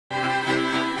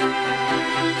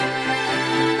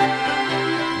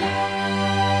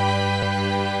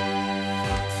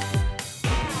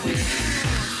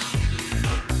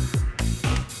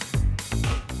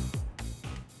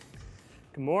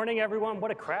morning, everyone.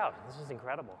 What a crowd. This is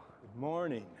incredible. Good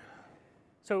morning.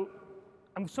 So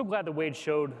I'm so glad that Wade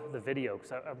showed the video,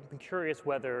 because I've been curious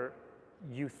whether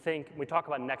you think, we talk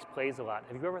about next plays a lot.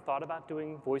 Have you ever thought about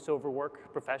doing voiceover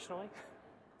work professionally?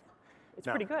 It's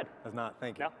pretty good. Has not,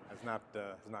 thank you. No? Has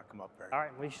not come up very All right,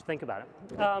 well, you should think about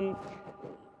it.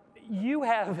 You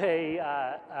have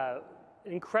an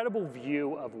incredible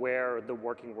view of where the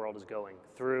working world is going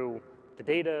through the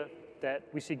data that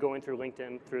we see going through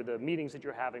LinkedIn, through the meetings that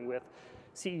you're having with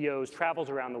CEOs,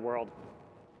 travels around the world.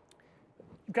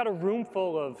 You've got a room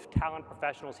full of talent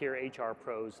professionals here, HR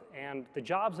pros, and the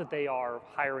jobs that they are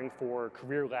hiring for,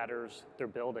 career ladders they're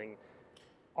building,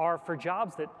 are for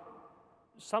jobs that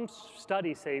some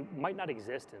studies say might not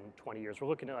exist in 20 years. We're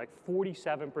looking at like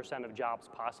 47% of jobs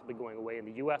possibly going away in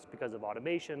the US because of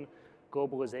automation,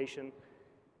 globalization.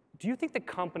 Do you think that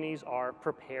companies are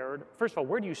prepared? First of all,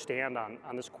 where do you stand on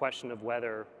this question of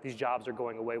whether these jobs are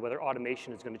going away, whether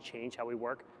automation is going to change how we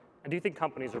work? And do you think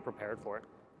companies are prepared for it?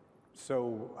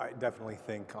 So I definitely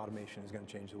think automation is going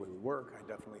to change the way we work. I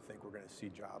definitely think we're going to see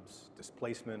jobs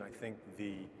displacement. I think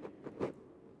the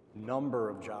number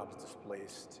of jobs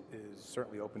displaced is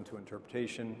certainly open to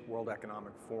interpretation. World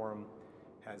Economic Forum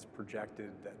has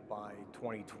projected that by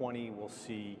 2020 we'll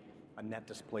see a net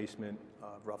displacement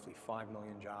of roughly 5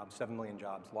 million jobs, 7 million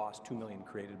jobs lost, 2 million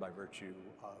created by virtue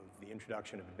of the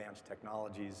introduction of advanced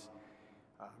technologies.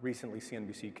 Recently,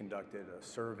 CNBC conducted a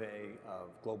survey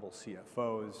of global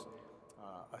CFOs.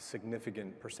 A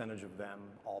significant percentage of them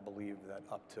all believe that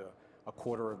up to a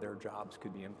quarter of their jobs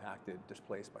could be impacted,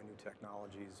 displaced by new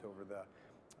technologies over the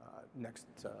next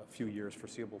few years,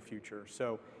 foreseeable future.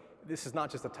 So this is not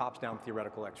just a tops-down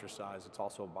theoretical exercise, it's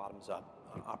also a bottoms-up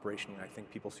operation, and I think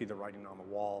people see the writing on the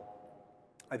wall.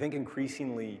 I think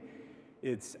increasingly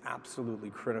it's absolutely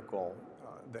critical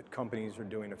that companies are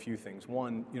doing a few things.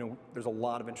 One, there's a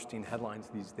lot of interesting headlines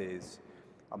these days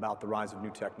about the rise of new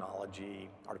technology,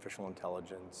 artificial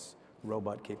intelligence,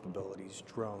 robot capabilities,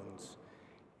 drones.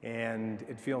 And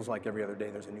it feels like every other day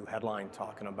there's a new headline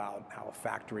talking about how a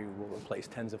factory will replace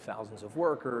tens of thousands of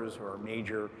workers, or a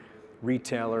major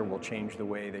retailer will change the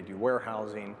way they do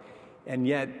warehousing. And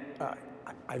yet,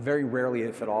 I very rarely,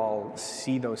 if at all,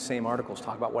 see those same articles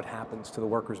talk about what happens to the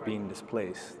workers being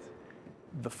displaced.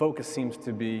 The focus seems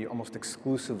to be almost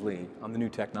exclusively on the new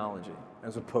technology,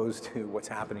 as opposed to what's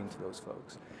happening to those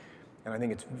folks. And I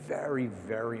think it's very,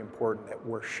 very important that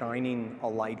we're shining a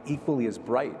light equally as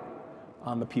bright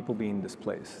on the people being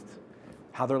displaced,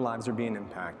 how their lives are being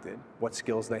impacted, what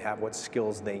skills they have, what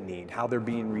skills they need, how they're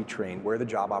being retrained, where the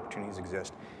job opportunities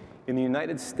exist. In the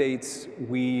United States,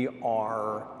 we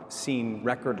are seeing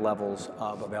record levels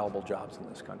of available jobs in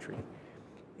this country.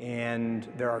 And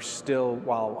there are still,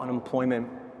 while unemployment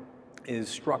is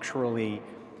structurally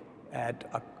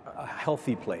at a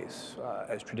healthy place,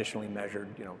 as traditionally measured,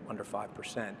 under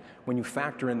 5%, when you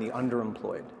factor in the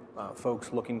underemployed,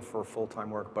 folks looking for full-time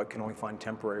work but can only find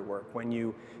temporary work, when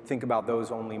you think about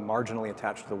those only marginally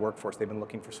attached to the workforce, they've been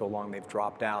looking for so long they've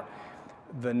dropped out,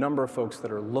 the number of folks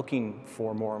that are looking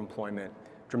for more employment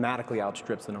dramatically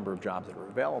outstrips the number of jobs that are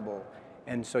available.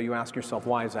 And so you ask yourself,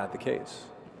 why is that the case?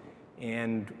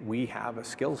 And we have a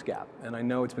skills gap. And I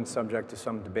know it's been subject to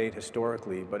some debate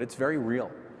historically, but it's very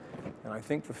real. And I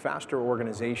think the faster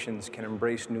organizations can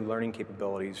embrace new learning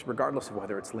capabilities, regardless of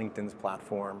whether it's LinkedIn's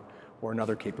platform or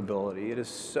another capability, it is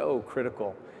so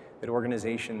critical that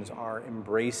organizations are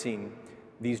embracing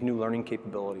these new learning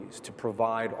capabilities to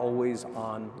provide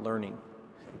always-on learning,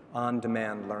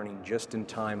 on-demand learning,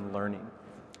 just-in-time learning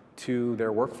to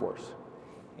their workforce,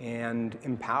 and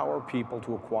empower people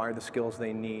to acquire the skills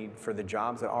they need for the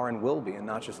jobs that are and will be, and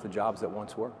not just the jobs that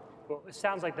once were. Well, it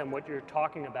sounds like then what you're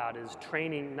talking about is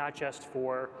training, not just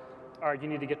for, all right, you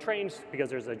need to get trained because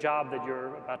there's a job that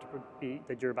you're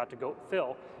about to go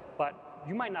fill, but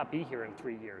you might not be here in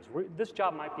 3 years. This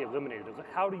job might be eliminated.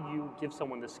 How do you give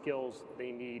someone the skills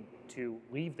they need to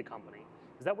leave the company?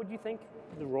 Is that what you think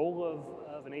the role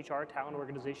of an HR talent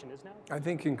organization is now? I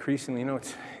think increasingly,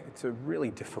 it's a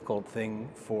really difficult thing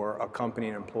for a company,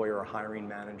 an employer, a hiring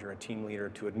manager, a team leader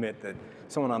to admit that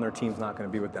someone on their team's not going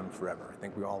to be with them forever. I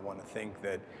think we all want to think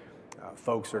that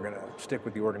folks are going to stick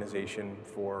with the organization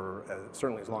for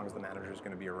certainly as long as the manager is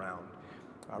going to be around.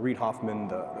 Reid Hoffman,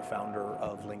 the founder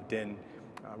of LinkedIn,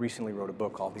 recently wrote a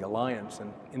book called The Alliance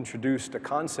and introduced a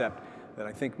concept that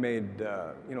I think made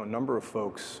a number of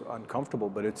folks uncomfortable,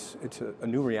 but it's a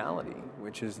new reality,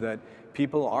 which is that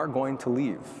people are going to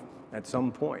leave at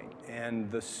some point.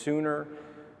 And the sooner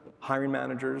hiring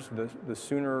managers, the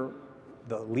sooner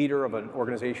the leader of an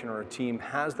organization or a team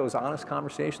has those honest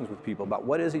conversations with people about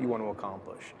what is it you want to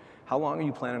accomplish, how long are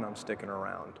you planning on sticking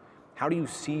around, How do you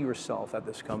see yourself at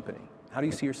this company? How do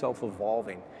you see yourself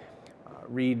evolving?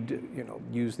 Reed,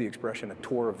 used the expression a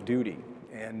tour of duty.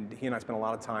 And he and I spent a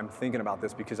lot of time thinking about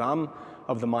this because I'm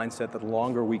of the mindset that the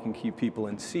longer we can keep people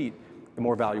in seat, the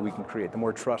more value we can create, the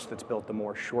more trust that's built, the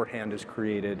more shorthand is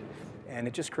created. And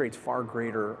it just creates far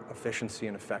greater efficiency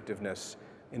and effectiveness,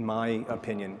 in my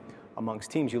opinion,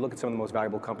 amongst teams. You look at some of the most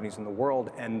valuable companies in the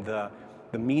world, and the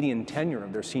median tenure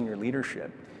of their senior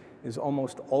leadership is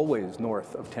almost always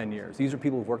north of 10 years. These are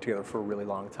people who've worked together for a really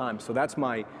long time. So that's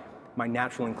my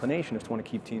natural inclination, is to want to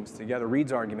keep teams together.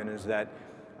 Reed's argument is that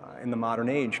in the modern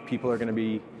age, people are going to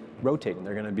be rotating.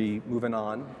 They're going to be moving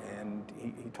on, and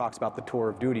he talks about the tour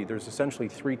of duty. There's essentially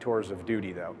 3 tours of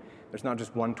duty, though. There's not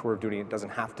just one tour of duty. It doesn't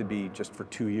have to be just for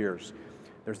 2 years.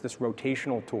 There's this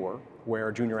rotational tour where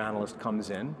a junior analyst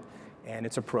comes in, and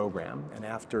it's a program, and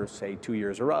after, say, 2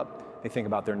 years are up, they think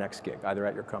about their next gig, either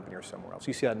at your company or somewhere else.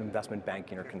 You see that in investment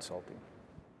banking or consulting.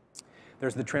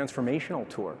 There's the transformational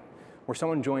tour, where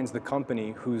someone joins the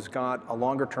company who's got a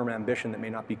longer-term ambition that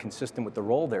may not be consistent with the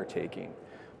role they're taking,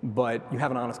 but you have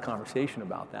an honest conversation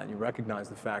about that. You recognize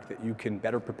the fact that you can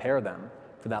better prepare them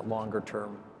for that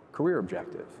longer-term career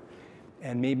objective.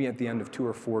 And maybe at the end of 2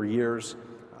 or 4 years,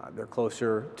 they're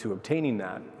closer to obtaining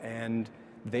that, and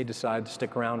they decide to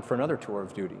stick around for another tour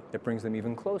of duty that brings them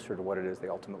even closer to what it is they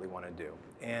ultimately want to do.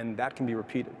 And that can be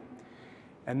repeated.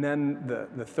 And then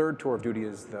the third tour of duty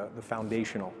is the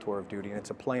foundational tour of duty, and it's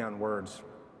a play on words.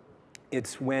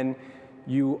 It's when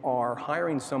you are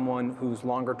hiring someone whose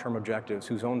longer term objectives,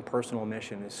 whose own personal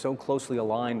mission is so closely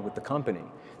aligned with the company,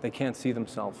 they can't see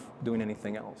themselves doing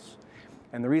anything else.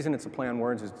 And the reason it's a play on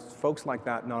words is folks like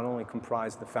that not only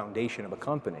comprise the foundation of a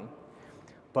company,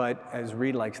 but as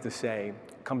Reed likes to say,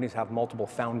 companies have multiple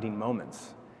founding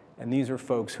moments. And these are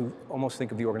folks who almost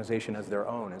think of the organization as their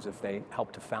own, as if they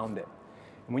helped to found it.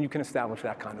 And when you can establish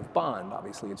that kind of bond,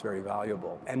 obviously it's very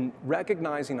valuable. And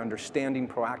recognizing, understanding,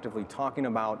 proactively talking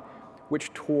about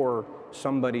which tour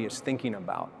somebody is thinking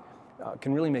about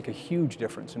can really make a huge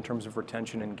difference in terms of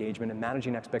retention, engagement, and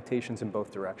managing expectations in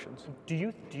both directions. Do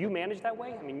you manage that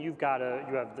way? I mean, you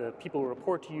have the people who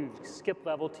report to you, skip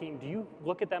level team. Do you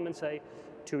look at them and say,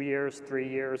 2 years, 3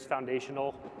 years,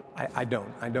 foundational? I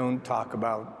don't. I don't talk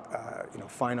about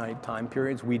finite time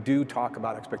periods. We do talk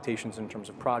about expectations in terms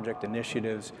of project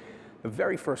initiatives. The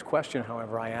very first question,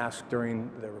 however, I ask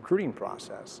during the recruiting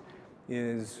process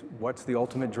is, what's the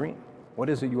ultimate dream? What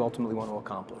is it you ultimately want to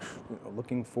accomplish?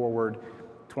 Looking forward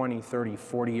 20, 30,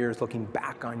 40 years, looking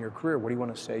back on your career, what do you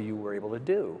want to say you were able to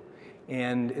do?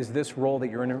 And is this role that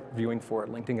you're interviewing for at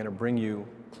LinkedIn going to bring you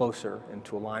closer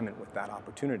into alignment with that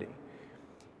opportunity?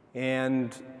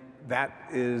 And that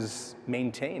is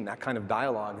maintained, that kind of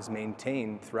dialogue is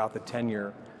maintained throughout the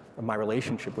tenure of my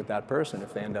relationship with that person.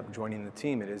 If they end up joining the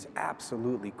team, it is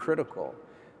absolutely critical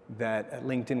that at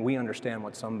LinkedIn we understand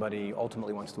what somebody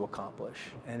ultimately wants to accomplish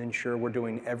and ensure we're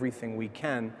doing everything we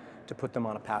can to put them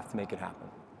on a path to make it happen.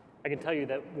 I can tell you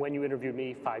that when you interviewed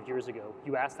me 5 years ago,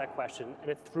 you asked that question and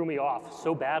it threw me off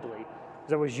so badly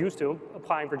because I was used to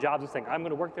applying for jobs and saying, I'm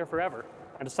going to work there forever.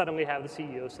 And to suddenly have the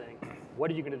CEO saying,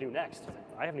 what are you going to do next?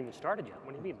 I haven't even started yet.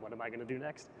 What do you mean? What am I going to do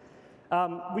next?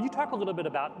 Would you talk a little bit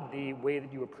about the way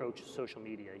that you approach social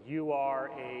media? You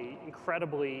are a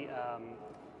incredibly,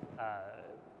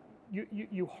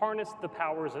 you harness the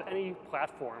powers of any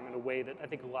platform in a way that I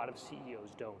think a lot of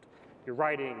CEOs don't. You're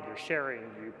writing, you're sharing,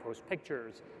 you post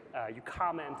pictures, you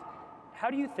comment. How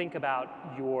do you think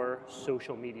about your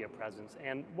social media presence?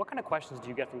 And what kind of questions do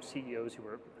you get from CEOs who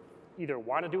are either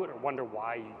want to do it or wonder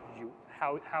why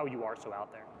how you are so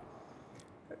out there?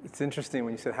 It's interesting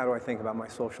when you said, how do I think about my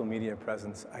social media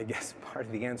presence? I guess part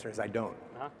of the answer is I don't.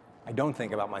 I don't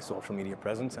think about my social media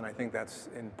presence, and I think that's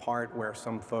in part where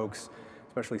some folks,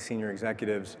 especially senior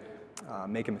executives,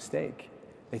 make a mistake.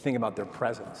 They think about their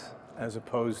presence as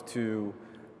opposed to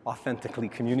authentically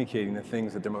communicating the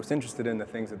things that they're most interested in, the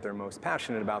things that they're most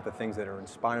passionate about, the things that are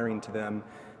inspiring to them,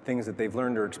 things that they've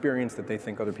learned or experienced that they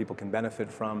think other people can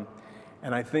benefit from.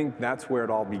 And I think that's where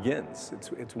it all begins.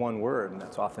 It's one word, and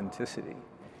that's authenticity.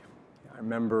 I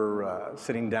remember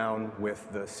sitting down with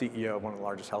the CEO of one of the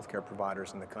largest healthcare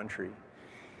providers in the country,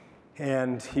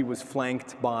 and he was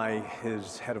flanked by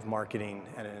his head of marketing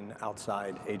at an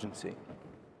outside agency.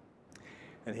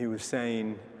 And he was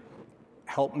saying,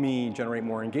 help me generate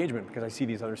more engagement because I see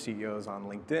these other CEOs on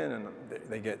LinkedIn and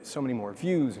they get so many more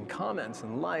views and comments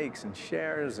and likes and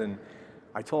shares. And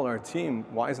I told our team,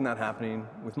 why isn't that happening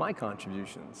with my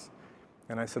contributions?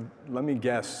 And I said, let me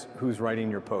guess who's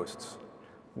writing your posts.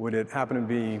 Would it happen to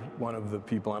be one of the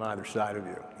people on either side of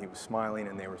you? He was smiling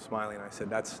and they were smiling. I said,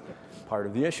 that's part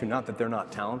of the issue. Not that they're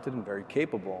not talented and very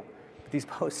capable. these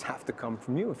posts have to come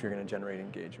from you if you're going to generate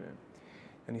engagement.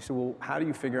 And he said, well, how do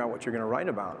you figure out what you're going to write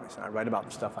about? I said, I write about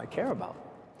the stuff I care about.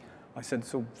 I said,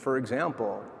 so for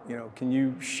example, can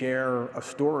you share a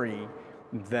story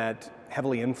that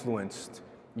heavily influenced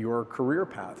your career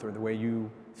path or the way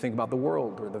you think about the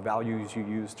world or the values you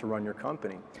use to run your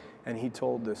company? And he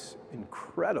told this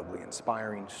incredibly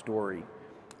inspiring story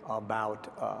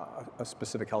about a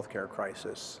specific healthcare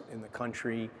crisis in the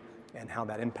country and how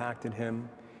that impacted him.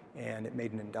 And it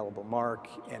made an indelible mark,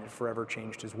 and it forever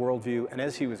changed his worldview. And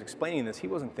as he was explaining this, he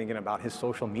wasn't thinking about his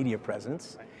social media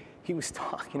presence. He was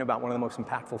talking about one of the most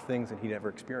impactful things that he'd ever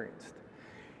experienced.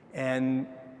 And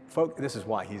this is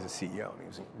why he's a CEO. He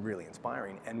was really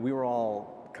inspiring. And we were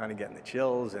all kind of getting the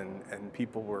chills, and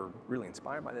people were really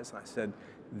inspired by this. And I said,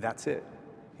 that's it.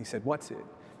 He said, what's it?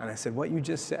 And I said, what you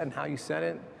just said and how you said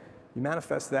it, you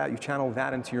manifest that, you channel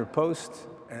that into your post,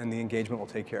 and the engagement will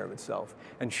take care of itself.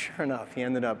 And sure enough, he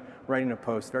ended up writing a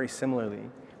post very similarly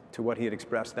to what he had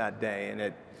expressed that day, and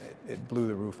it blew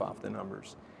the roof off the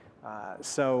numbers.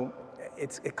 So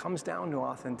it comes down to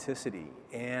authenticity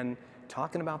and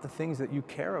talking about the things that you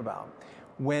care about.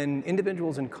 When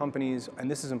individuals and companies, and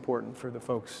this is important for the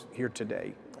folks here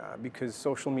today, because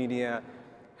social media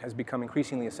has become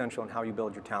increasingly essential in how you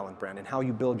build your talent brand and how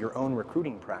you build your own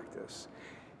recruiting practice.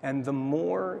 And the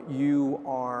more you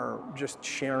are just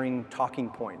sharing talking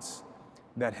points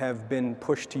that have been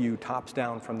pushed to you tops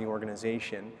down from the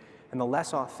organization, and the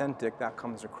less authentic that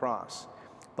comes across,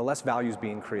 the less value is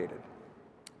being created.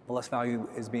 The less value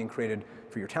is being created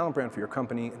for your talent brand, for your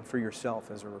company, and for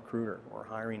yourself as a recruiter or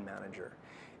hiring manager.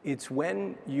 It's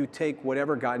when you take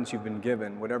whatever guidance you've been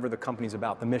given, whatever the company's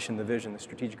about, the mission, the vision, the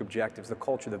strategic objectives, the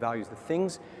culture, the values, the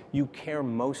things you care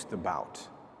most about,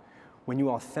 when you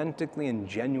authentically and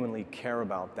genuinely care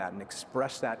about that and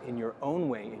express that in your own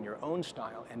way, in your own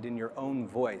style, and in your own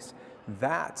voice,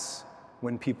 that's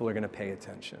when people are going to pay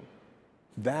attention.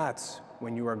 That's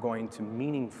when you are going to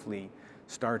meaningfully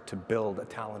start to build a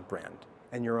talent brand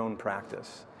and your own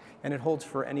practice. And it holds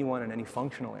for anyone in any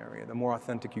functional area. The more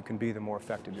authentic you can be, the more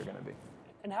effective you're going to be.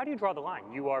 And how do you draw the line?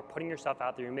 You are putting yourself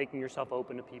out there, you're making yourself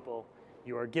open to people,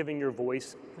 you are giving your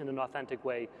voice in an authentic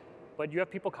way, but you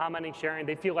have people commenting, sharing,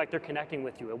 they feel like they're connecting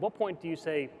with you. At what point do you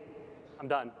say, I'm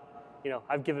done?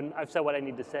 I've said what I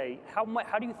need to say. How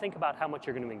do you think about how much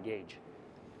you're going to engage?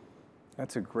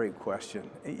 That's a great question.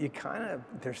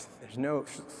 There's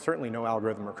certainly no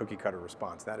algorithm or cookie cutter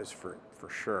response. That is for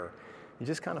sure. You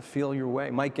just kind of feel your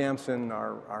way. Mike Gamson,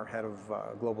 our head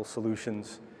of global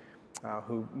solutions,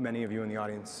 who many of you in the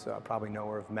audience probably know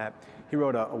or have met, he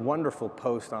wrote a wonderful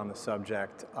post on the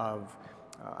subject of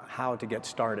how to get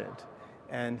started.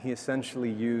 And he essentially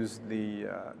used the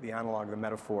analog, the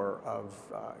metaphor of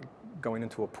going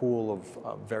into a pool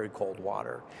of very cold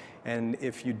water. And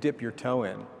if you dip your toe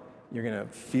in, you're going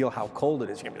to feel how cold it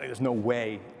is. You're going to be like, there's no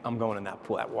way I'm going in that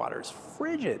pool. That water is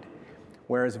frigid.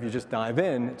 Whereas if you just dive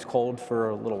in, it's cold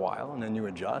for a little while, and then you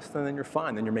adjust, and then you're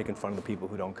fine. Then you're making fun of the people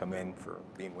who don't come in for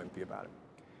being wimpy about it.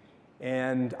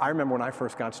 And I remember when I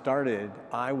first got started,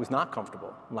 I was not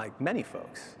comfortable, like many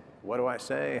folks. What do I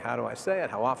say? How do I say it?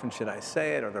 How often should I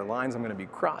say it? Are there lines I'm going to be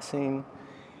crossing?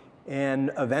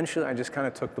 And eventually, I just kind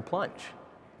of took the plunge.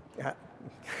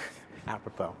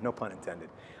 Apropos, no pun intended.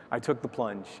 I took the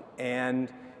plunge,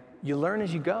 and you learn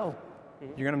as you go.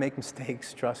 You're going to make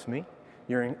mistakes, trust me.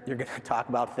 You're going to talk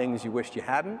about things you wished you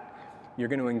hadn't. You're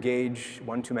going to engage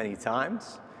one too many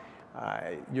times.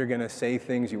 You're going to say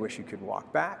things you wish you could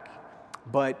walk back.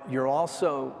 But you're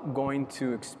also going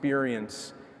to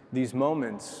experience these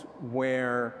moments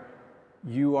where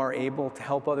you are able to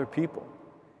help other people.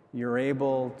 You're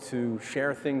able to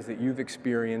share things that you've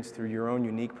experienced through your own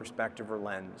unique perspective or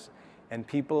lens. And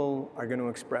people are going to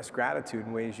express gratitude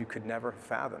in ways you could never have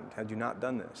fathomed had you not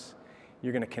done this.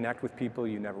 You're going to connect with people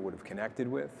you never would have connected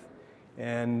with.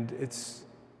 And it's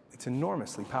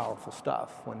enormously powerful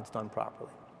stuff when it's done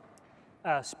properly.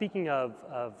 Speaking of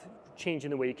changing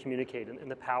the way you communicate and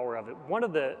the power of it, one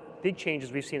of the big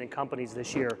changes we've seen in companies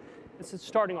this year, this is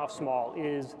starting off small,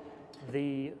 is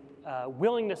the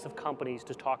willingness of companies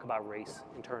to talk about race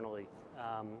internally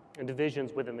and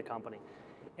divisions within the company.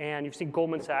 And you've seen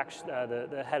Goldman Sachs,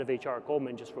 the head of HR at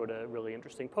Goldman just wrote a really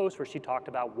interesting post where she talked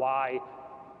about why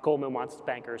Goldman wants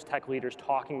bankers, tech leaders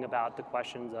talking about the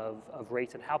questions of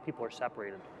race and how people are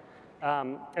separated. At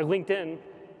LinkedIn,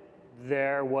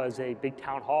 there was a big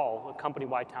town hall, a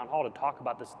company-wide town hall to talk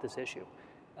about this issue.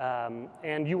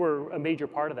 And you were a major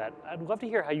part of that. I'd love to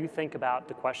hear how you think about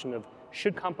the question of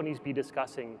should companies be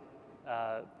discussing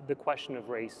the question of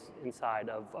race inside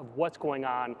of what's going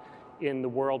on in the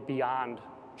world beyond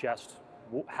just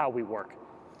how we work.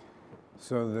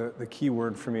 So the key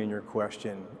word for me in your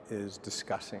question is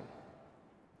discussing.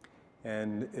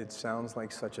 And it sounds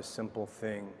like such a simple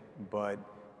thing, but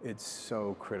it's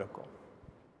so critical.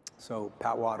 So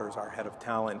Pat Waters, our head of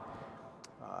talent,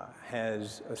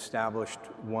 has established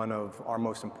one of our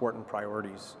most important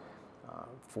priorities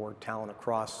for talent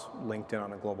across LinkedIn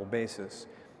on a global basis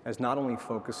as not only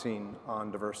focusing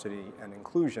on diversity and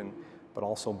inclusion, but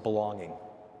also belonging.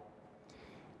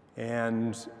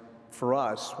 And for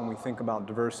us, when we think about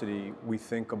diversity, we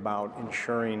think about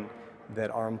ensuring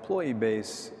that our employee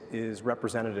base is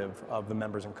representative of the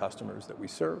members and customers that we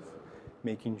serve,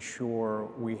 making sure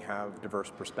we have diverse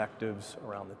perspectives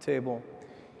around the table,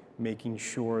 making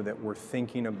sure that we're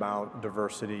thinking about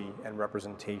diversity and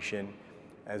representation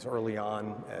as early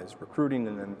on as recruiting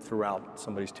and then throughout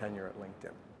somebody's tenure at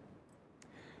LinkedIn.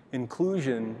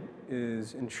 Inclusion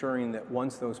is ensuring that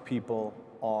once those people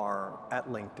are at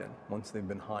LinkedIn, once they've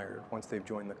been hired, once they've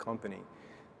joined the company,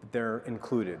 that they're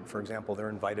included. For example, they're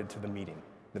invited to the meeting,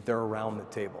 that they're around the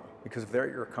table. Because if they're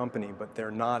at your company, but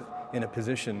they're not in a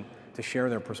position to share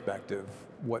their perspective,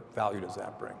 what value does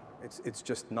that bring? It's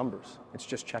just numbers. It's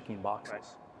just checking boxes.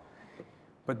 Right.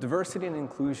 But diversity and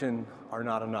inclusion are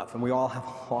not enough, and we all have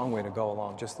a long way to go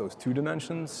along just those two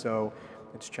dimensions, so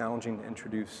it's challenging to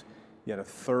introduce yet a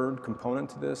third component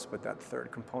to this, but that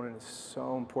third component is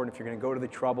so important. If you're going to go to the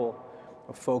trouble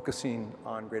of focusing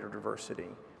on greater diversity,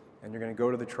 and you're going to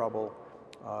go to the trouble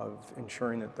of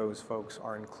ensuring that those folks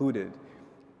are included,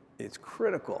 it's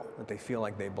critical that they feel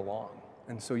like they belong.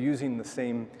 And so using the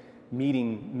same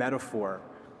meeting metaphor,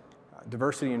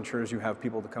 diversity ensures you have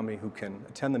people at the company who can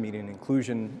attend the meeting.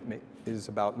 Inclusion is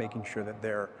about making sure that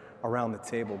they're around the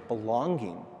table.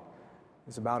 Belonging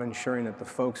is about ensuring that the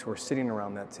folks who are sitting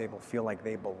around that table feel like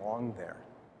they belong there.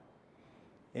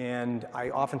 And I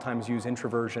oftentimes use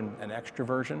introversion and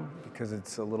extroversion because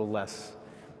it's a little less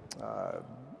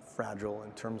fragile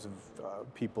in terms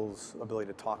of people's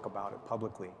ability to talk about it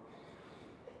publicly.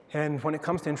 And when it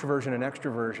comes to introversion and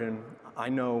extroversion, I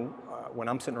know when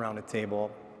I'm sitting around a table,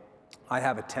 I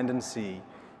have a tendency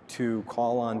to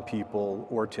call on people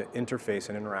or to interface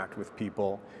and interact with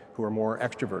people who are more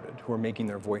extroverted, who are making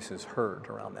their voices heard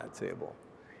around that table.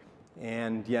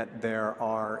 And yet there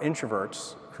are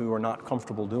introverts who are not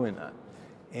comfortable doing that.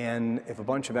 And if a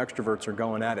bunch of extroverts are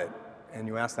going at it, and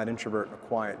you ask that introvert in a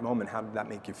quiet moment, how did that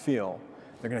make you feel?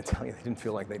 They're going to tell you they didn't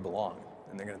feel like they belonged,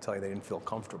 and they're going to tell you they didn't feel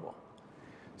comfortable.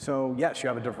 So yes, you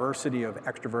have a diversity of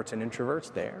extroverts and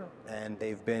introverts there, and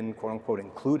they've been, quote unquote,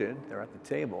 included, they're at the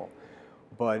table.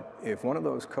 But if one of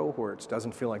those cohorts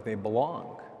doesn't feel like they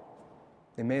belong,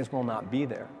 they may as well not be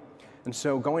there. And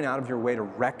so going out of your way to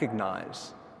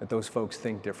recognize that those folks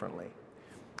think differently,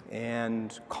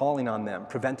 and calling on them,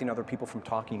 preventing other people from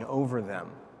talking over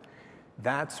them,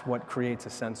 that's what creates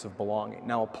a sense of belonging.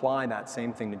 Now apply that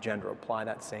same thing to gender, apply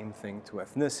that same thing to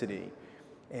ethnicity,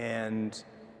 and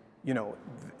you know,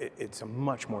 it's a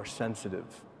much more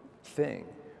sensitive thing,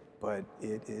 but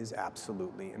it is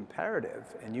absolutely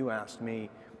imperative. And you asked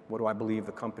me, what do I believe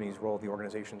the company's role, the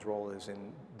organization's role is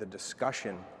in the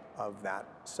discussion of that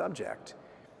subject?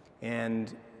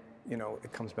 And, you know,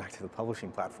 it comes back to the publishing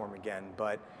platform again,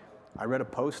 but I read a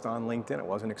post on LinkedIn, I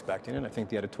wasn't expecting it, I think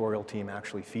the editorial team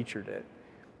actually featured it,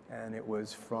 and it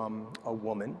was from a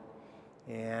woman,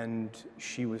 and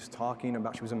she was talking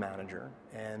about, she was a manager,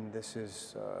 and this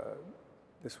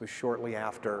was shortly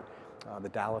after the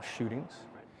Dallas shootings,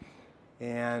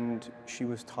 and she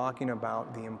was talking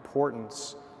about the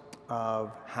importance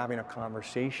of having a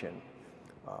conversation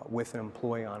with an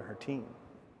employee on her team.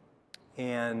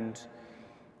 And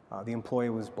the employee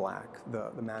was black,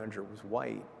 the manager was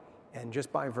white, and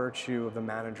just by virtue of the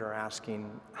manager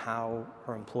asking how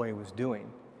her employee was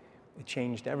doing, it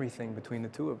changed everything between the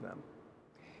two of them.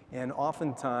 And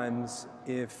oftentimes,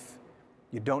 if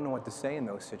you don't know what to say in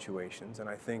those situations, and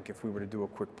I think if we were to do a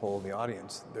quick poll of the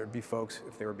audience, there'd be folks,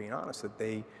 if they were being honest, that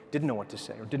they didn't know what to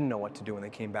say or didn't know what to do when they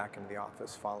came back into the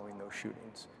office following those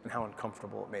shootings, and how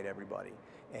uncomfortable it made everybody,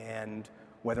 and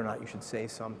whether or not you should say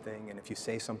something, and if you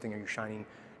say something, are you shining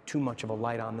too much of a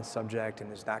light on the subject,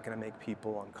 and is that going to make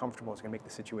people uncomfortable? Is it going to make the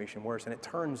situation worse? And it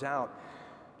turns out,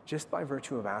 just by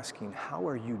virtue of asking, how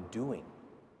are you doing?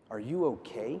 Are you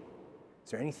okay?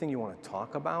 Is there anything you want to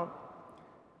talk about?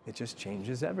 It just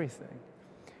changes everything.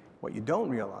 What you don't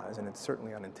realize, and it's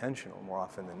certainly unintentional more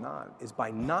often than not, is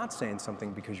by not saying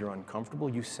something because you're uncomfortable,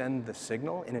 you send the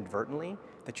signal inadvertently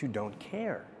that you don't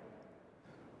care,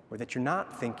 or that you're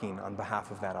not thinking on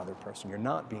behalf of that other person. You're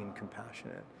not being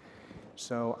compassionate.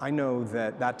 So I know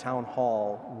that that town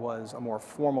hall was a more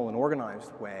formal and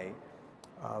organized way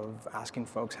of asking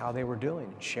folks how they were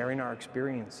doing, sharing our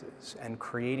experiences, and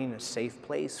creating a safe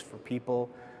place for people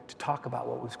to talk about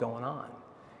what was going on.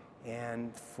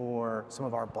 And for some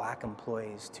of our Black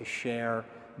employees to share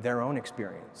their own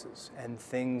experiences and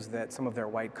things that some of their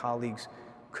white colleagues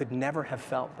could never have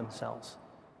felt themselves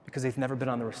because they've never been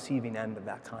on the receiving end of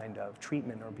that kind of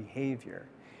treatment or behavior.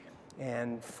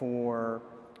 And for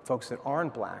folks that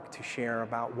aren't Black to share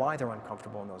about why they're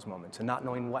uncomfortable in those moments and not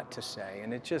knowing what to say.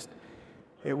 And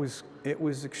it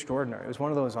was extraordinary. It was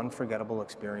one of those unforgettable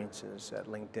experiences at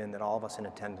LinkedIn that all of us in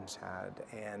attendance had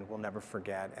and we'll never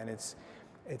forget. And it's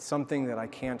something that I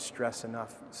can't stress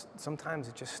enough. Sometimes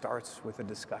it just starts with a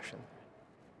discussion.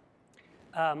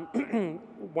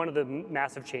 One of the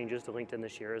massive changes to LinkedIn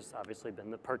this year has obviously been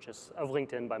the purchase of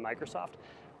LinkedIn by Microsoft.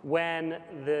 When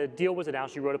the deal was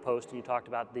announced, you wrote a post and you talked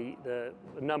about the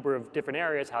number of different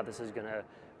areas,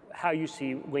 how you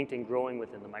see LinkedIn growing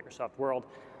within the Microsoft world.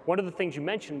 One of the things you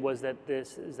mentioned was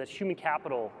that human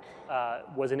capital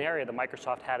was an area that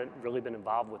Microsoft hadn't really been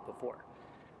involved with before.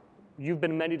 You've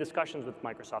been in many discussions with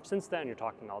Microsoft since then. You're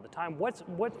talking all the time.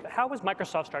 How is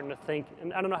Microsoft starting to think?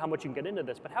 And I don't know how much you can get into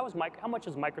this, but how much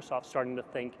is Microsoft starting to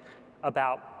think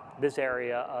about this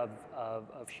area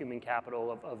of human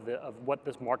capital, of what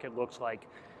this market looks like?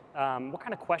 What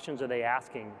kind of questions are they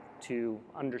asking to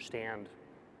understand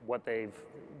what they're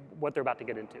about to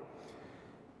get into?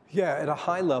 Yeah, at a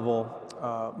high level,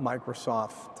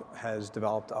 Microsoft has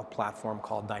developed a platform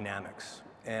called Dynamics.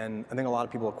 And I think a lot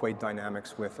of people equate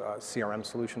Dynamics with a CRM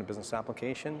solution, a business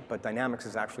application, but Dynamics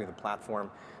is actually the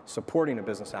platform supporting a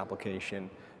business application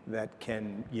that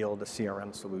can yield a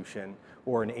CRM solution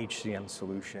or an HCM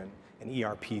solution, an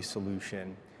ERP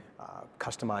solution,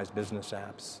 customized business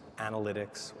apps,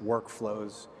 analytics,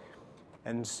 workflows.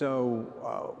 And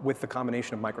so with the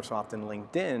combination of Microsoft and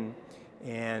LinkedIn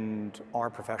and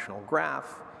our professional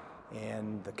graph,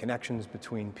 and the connections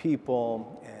between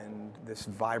people and this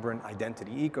vibrant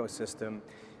identity ecosystem,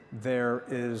 there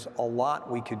is a lot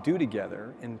we could do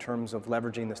together in terms of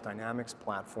leveraging this Dynamics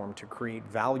platform to create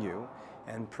value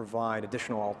and provide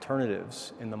additional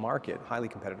alternatives in the market, highly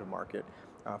competitive market,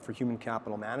 for human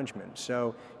capital management.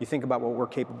 So you think about what we're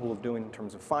capable of doing in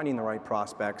terms of finding the right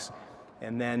prospects,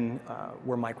 and then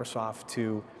were Microsoft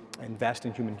to invest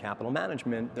in human capital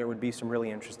management, there would be some really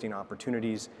interesting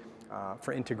opportunities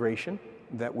for integration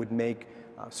that would make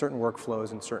certain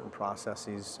workflows and certain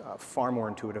processes far more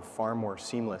intuitive, far more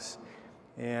seamless.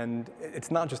 And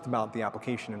it's not just about the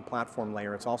application and platform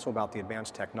layer, it's also about the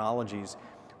advanced technologies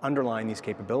underlying these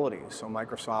capabilities. So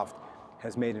Microsoft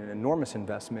has made an enormous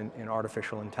investment in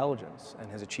artificial intelligence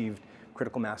and has achieved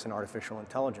critical mass in artificial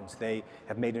intelligence. They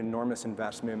have made an enormous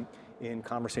investment in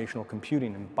conversational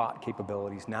computing and bot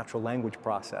capabilities, natural language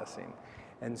processing.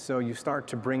 And so you start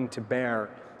to bring to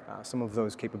bear some of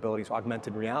those capabilities,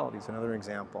 augmented reality is another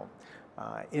example,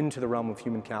 into the realm of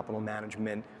human capital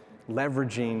management,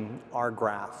 leveraging our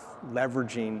graph,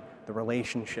 leveraging the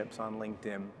relationships on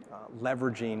LinkedIn,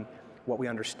 leveraging what we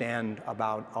understand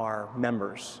about our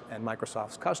members and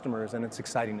Microsoft's customers, and it's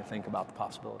exciting to think about the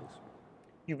possibilities.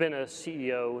 You've been the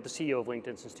CEO of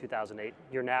LinkedIn since 2008.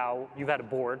 You've had a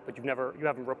board, but you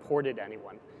haven't reported to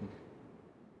anyone. Mm-hmm.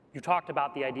 You talked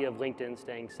about the idea of LinkedIn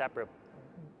staying separate.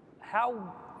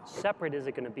 How separate is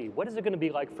it going to be? What is it going to be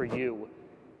like for you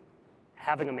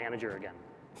having a manager again?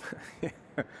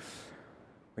 Well,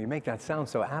 you make that sound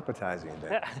so appetizing,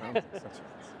 Dan.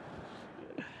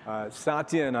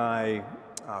 Satya and I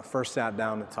first sat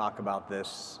down to talk about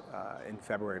this in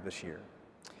February of this year.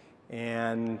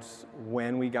 And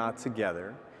when we got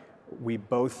together, we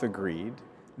both agreed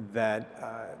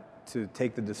that to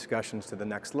take the discussions to the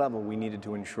next level, we needed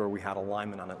to ensure we had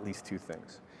alignment on at least two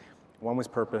things. One was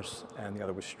purpose and the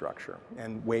other was structure.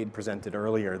 And Wade presented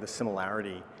earlier the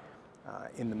similarity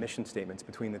in the mission statements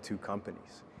between the two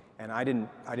companies. And I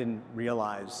didn't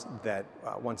realize that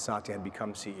once Satya had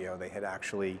become CEO, they had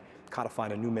actually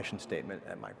codified a new mission statement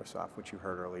at Microsoft, which you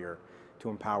heard earlier, to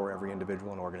empower every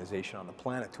individual and organization on the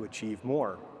planet to achieve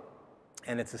more.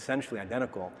 And it's essentially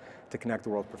identical to connect the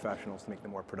world's professionals to make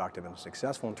them more productive and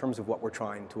successful in terms of what we're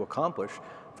trying to accomplish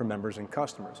for members and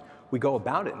customers. We go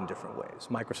about it in different ways.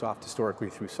 Microsoft historically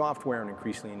through software and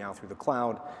increasingly now through the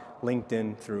cloud,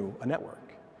 LinkedIn through a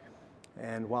network.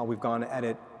 And while we've gone at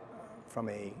it from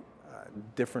a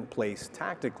different place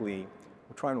tactically,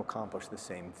 we're trying to accomplish the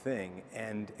same thing,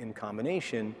 and in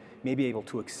combination, may be able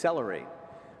to accelerate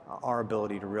our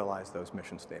ability to realize those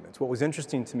mission statements. What was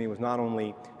interesting to me was not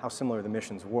only how similar the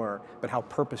missions were, but how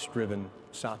purpose-driven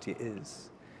Satya is.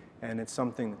 And it's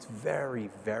something that's very,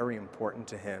 very important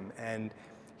to him, and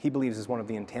he believes is one of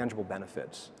the intangible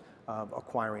benefits of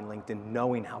acquiring LinkedIn,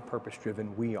 knowing how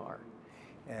purpose-driven we are.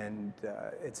 And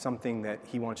it's something that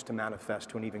he wants to manifest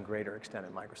to an even greater extent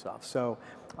at Microsoft. So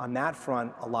on that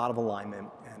front, a lot of alignment,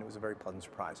 and it was a very pleasant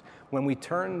surprise. When we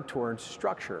turn towards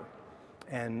structure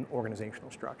and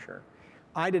organizational structure,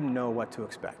 I didn't know what to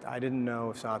expect. I didn't know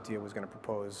if Satya was going to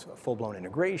propose a full-blown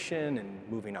integration and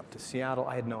moving up to Seattle.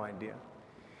 I had no idea.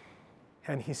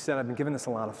 And he said, I've been giving this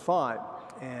a lot of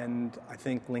thought, and I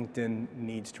think LinkedIn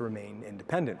needs to remain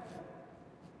independent.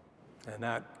 And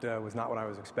that was not what I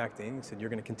was expecting. He said,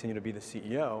 you're going to continue to be the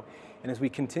CEO. And as we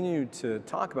continued to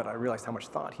talk about it, I realized how much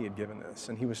thought he had given this.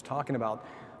 And he was talking about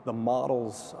the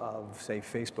models of, say,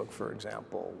 Facebook, for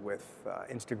example, with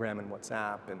Instagram and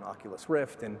WhatsApp and Oculus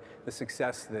Rift, and the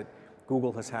success that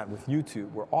Google has had with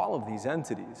YouTube, where all of these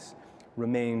entities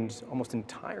remained almost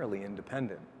entirely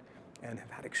independent and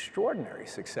have had extraordinary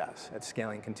success at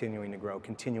scaling, continuing to grow,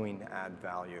 continuing to add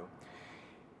value.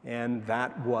 And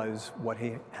that was what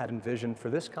he had envisioned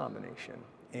for this combination.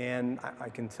 And I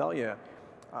can tell you,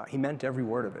 he meant every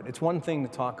word of it. It's one thing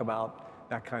to talk about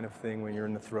that kind of thing when you're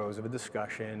in the throes of a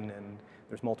discussion and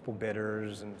there's multiple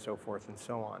bidders and so forth and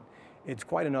so on. It's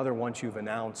quite another once you've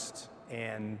announced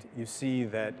and you see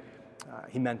that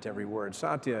he meant every word.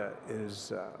 Satya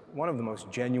is one of the most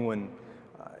genuine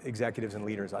executives and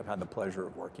leaders I've had the pleasure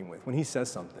of working with. When he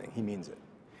says something, he means it.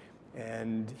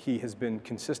 And he has been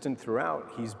consistent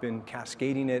throughout. He's been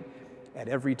cascading it at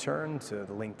every turn to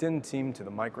the LinkedIn team, to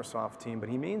the Microsoft team, but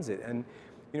he means it. And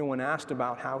you know, when asked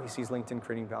about how he sees LinkedIn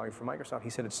creating value for Microsoft, he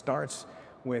said it starts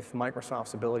with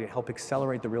Microsoft's ability to help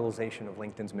accelerate the realization of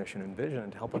LinkedIn's mission and vision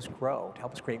and to help us grow, to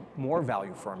help us create more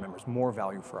value for our members, more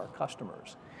value for our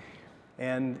customers.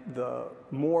 And the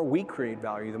more we create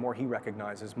value, the more he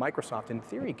recognizes Microsoft, in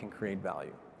theory, can create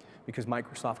value because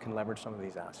Microsoft can leverage some of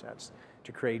these assets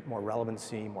to create more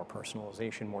relevancy, more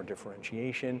personalization, more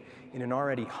differentiation in an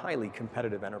already highly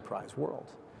competitive enterprise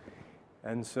world.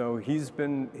 And so he's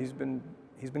been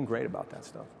great about that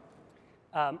stuff.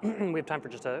 We have time for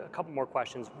just a couple more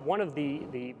questions. One of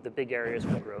the big areas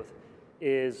for growth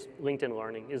is LinkedIn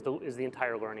Learning, is the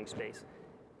entire learning space.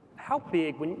 How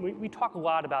big, when we talk a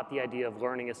lot about the idea of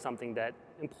learning as something that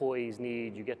employees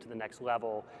need, you get to the next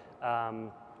level.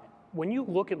 When you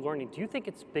look at learning, do you think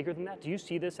it's bigger than that? Do you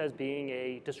see this as being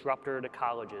a disruptor to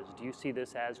colleges? Do you see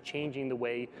this as changing the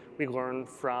way we learn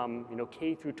from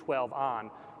K through 12 on?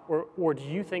 Or do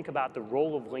you think about the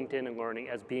role of LinkedIn and learning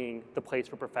as being the place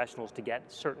for professionals to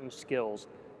get certain skills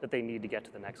that they need to get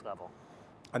to the next level?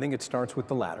 I think it starts with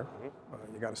the latter.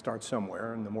 You got to start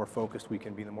somewhere, and the more focused we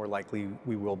can be, the more likely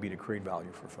we will be to create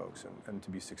value for folks and to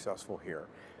be successful here.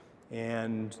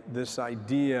 And this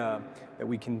idea that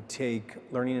we can take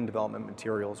learning and development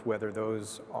materials, whether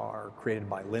those are created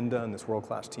by Linda and this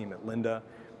world-class team at Linda,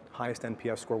 highest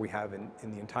NPS score we have in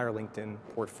the entire LinkedIn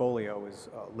portfolio is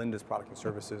Linda's product and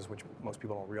services, which most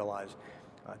people don't realize.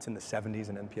 It's in the 70s,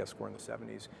 an NPS score in the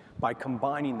 70s. By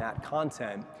combining that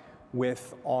content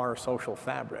with our social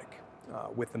fabric,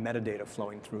 with the metadata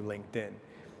flowing through LinkedIn,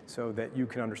 so that you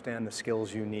can understand the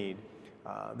skills you need,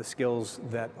 the skills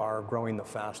that are growing the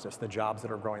fastest, the jobs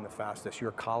that are growing the fastest,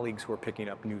 your colleagues who are picking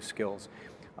up new skills,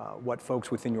 what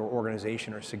folks within your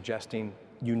organization are suggesting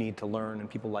you need to learn and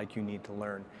people like you need to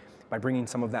learn. By bringing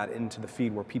some of that into the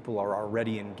feed where people are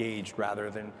already engaged rather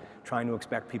than trying to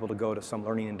expect people to go to some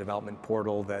learning and development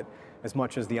portal that, as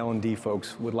much as the L&D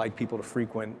folks would like people to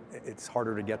frequent, it's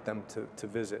harder to get them to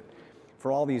visit.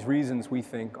 For all these reasons, we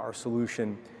think our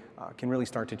solution can really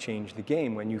start to change the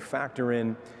game when you factor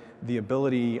in the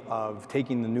ability of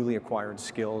taking the newly acquired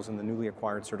skills and the newly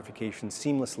acquired certifications,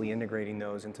 seamlessly integrating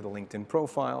those into the LinkedIn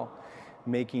profile,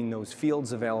 making those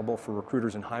fields available for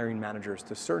recruiters and hiring managers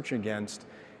to search against.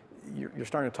 You're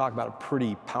starting to talk about a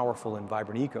pretty powerful and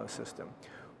vibrant ecosystem.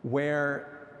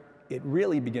 Where it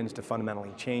really begins to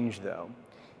fundamentally change, though,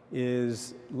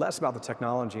 is less about the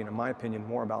technology and, in my opinion,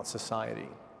 more about society.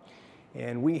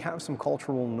 And we have some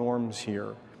cultural norms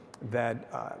here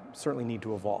that certainly need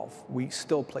to evolve. We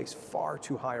still place far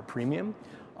too high a premium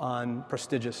on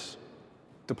prestigious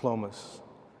diplomas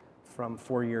from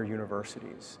four-year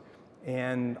universities.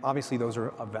 And obviously those are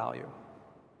of value.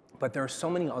 But there are so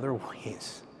many other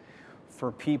ways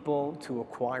for people to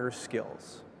acquire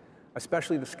skills,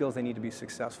 especially the skills they need to be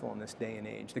successful in this day and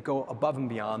age, that go above and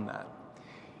beyond that.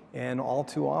 And all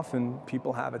too often,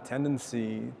 people have a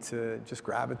tendency to just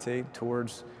gravitate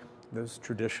towards those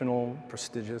traditional,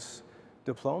 prestigious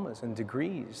diplomas and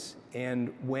degrees.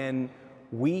 And when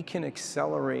we can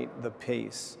accelerate the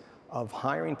pace of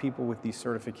hiring people with these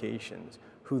certifications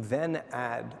who then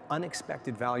add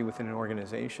unexpected value within an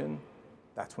organization,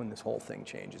 that's when this whole thing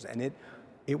changes. And it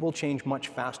it will change much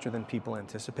faster than people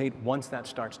anticipate once that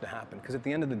starts to happen. Because at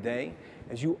the end of the day,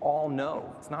 as you all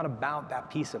know, it's not about that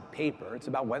piece of paper, it's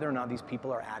about whether or not these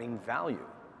people are adding value.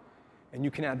 And you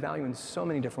can add value in so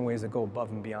many different ways that go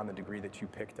above and beyond the degree that you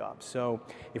picked up. So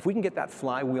if we can get that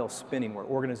flywheel spinning where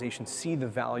organizations see the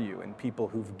value in people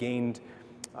who've gained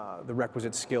the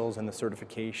requisite skills and the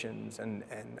certifications, and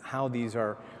how these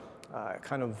are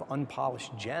kind of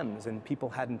unpolished gems and people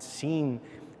hadn't seen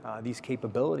these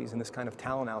capabilities and this kind of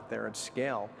talent out there at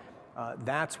scale,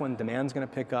 that's when demand's going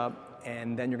to pick up,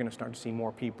 and then you're going to start to see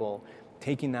more people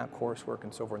taking that coursework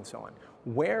and so forth and so on.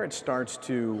 Where it starts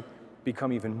to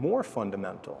become even more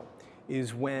fundamental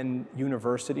is when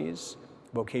universities,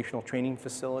 vocational training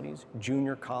facilities,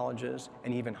 junior colleges,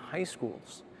 and even high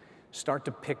schools start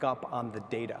to pick up on the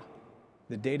data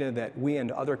that we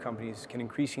and other companies can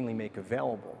increasingly make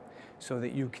available, so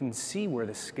that you can see where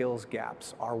the skills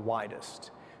gaps are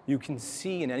widest. You can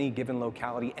see in any given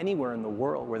locality, anywhere in the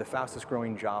world, where the fastest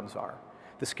growing jobs are,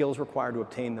 the skills required to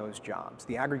obtain those jobs,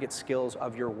 the aggregate skills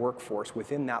of your workforce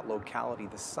within that locality,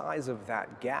 the size of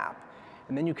that gap.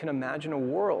 And then you can imagine a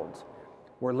world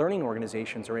where learning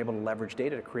organizations are able to leverage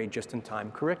data to create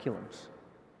just-in-time curriculums,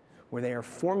 where they are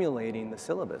formulating the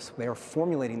syllabus, they are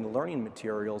formulating the learning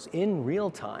materials in real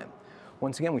time.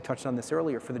 Once again, we touched on this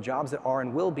earlier, for the jobs that are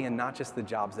and will be, and not just the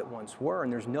jobs that once were.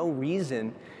 And there's no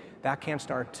reason that can't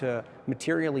start to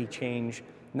materially change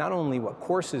not only what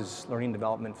courses learning and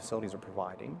development facilities are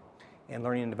providing and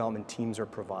learning and development teams are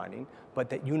providing, but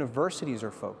that universities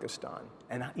are focused on,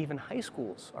 and even high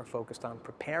schools are focused on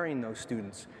preparing those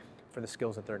students for the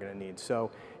skills that they're going to need.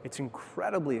 So it's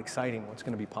incredibly exciting what's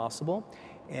going to be possible,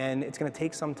 and it's going to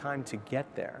take some time to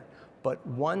get there. But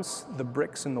once the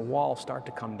bricks in the wall start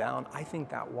to come down, I think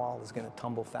that wall is going to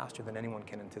tumble faster than anyone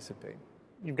can anticipate.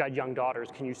 You've got young daughters.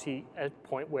 Can you see a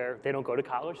point where they don't go to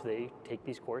college, they take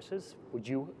these courses? Would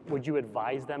you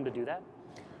advise them to do that?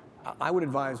 I would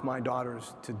advise my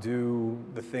daughters to do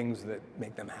the things that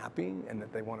make them happy and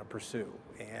that they want to pursue.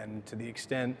 And to the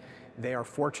extent they are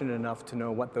fortunate enough to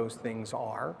know what those things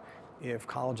are, if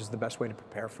college is the best way to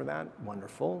prepare for that,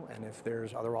 wonderful. And if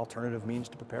there's other alternative means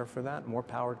to prepare for that, more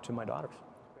power to my daughters.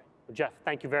 Well, Jeff,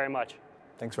 thank you very much.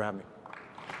 Thanks for having me.